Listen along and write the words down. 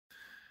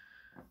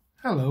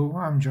Hello,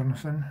 I'm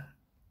Jonathan.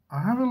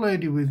 I have a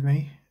lady with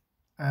me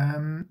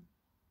in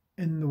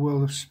the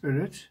world of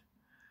spirit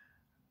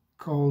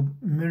called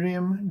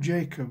Miriam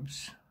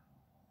Jacobs.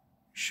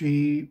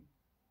 She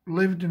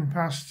lived and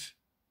passed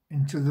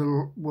into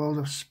the world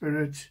of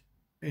spirit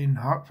in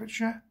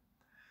Hertfordshire.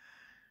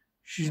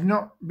 She's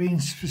not been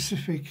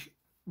specific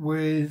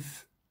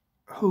with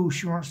who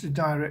she wants to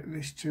direct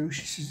this to.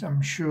 She says,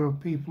 I'm sure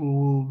people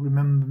will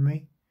remember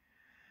me.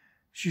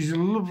 She's a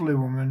lovely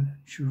woman,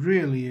 she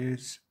really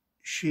is.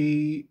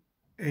 She's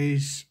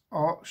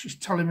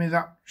telling me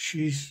that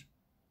she's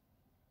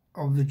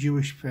of the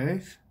Jewish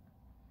faith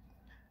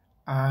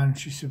and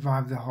she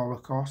survived the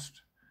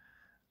Holocaust,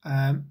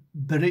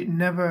 but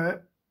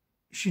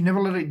she never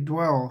let it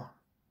dwell,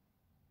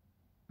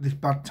 this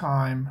bad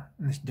time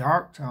and this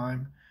dark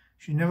time.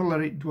 She never let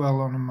it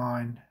dwell on her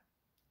mind.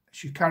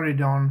 She carried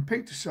on,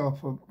 picked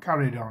herself up,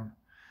 carried on.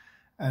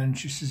 And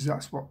she says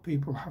that's what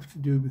people have to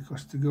do,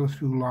 because to go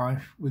through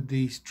life with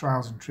these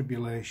trials and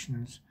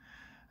tribulations,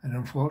 and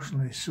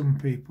unfortunately some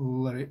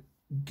people let it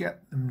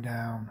get them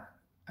down.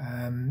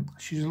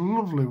 She's a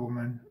lovely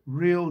woman,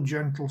 real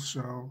gentle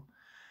soul,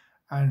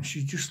 and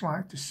she'd just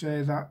like to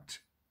say that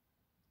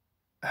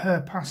her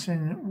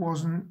passing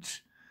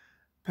wasn't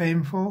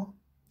painful.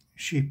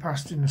 She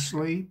passed in her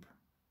sleep.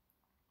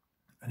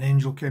 An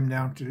angel came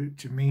down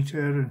to meet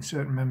her and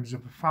certain members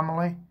of her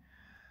family,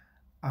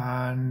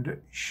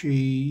 and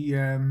she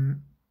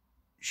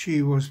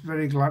was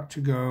very glad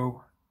to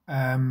go,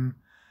 and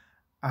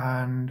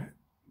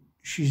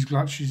she's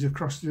glad she's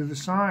across the other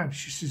side.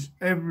 She says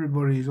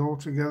everybody's all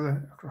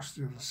together across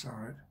the other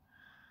side,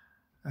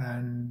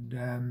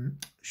 and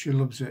she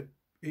loves it.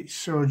 It's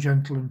so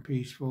gentle and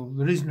peaceful.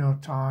 There is no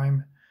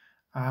time,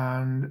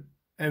 and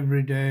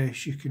every day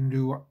she can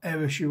do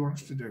whatever she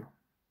wants to do.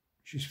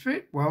 She's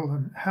fit, well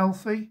and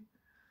healthy,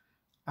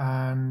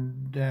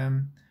 and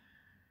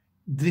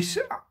this,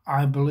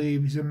 I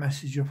believe, is a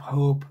message of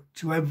hope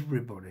to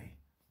everybody.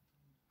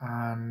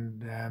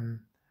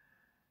 And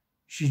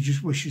she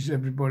just wishes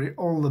everybody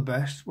all the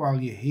best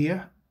while you're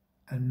here,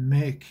 and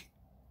make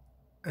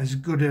as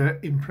good an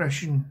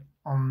impression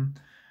on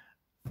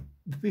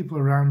the people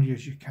around you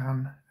as you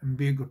can, and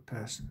be a good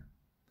person.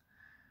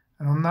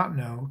 And on that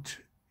note,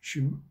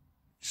 she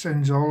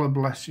sends all her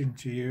blessing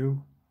to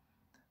you,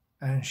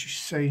 and she's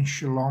saying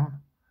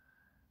shalom,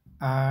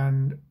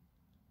 and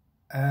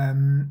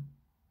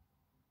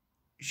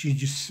she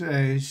just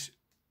says,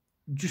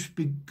 just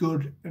be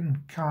good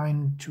and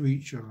kind to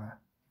each other.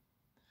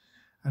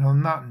 And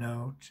on that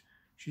note,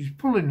 she's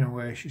pulling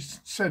away. She's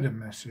said a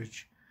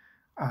message,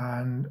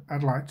 and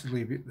I'd like to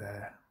leave it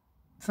there.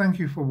 Thank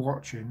you for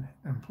watching,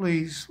 and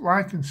please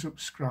like and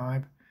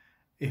subscribe.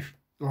 If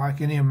you like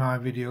any of my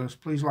videos,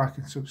 please like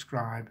and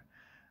subscribe,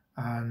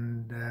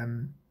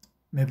 and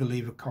maybe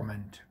leave a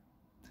comment.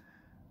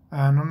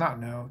 And on that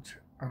note,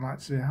 I'd like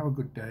to say have a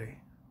good day,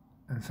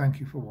 and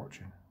thank you for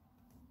watching.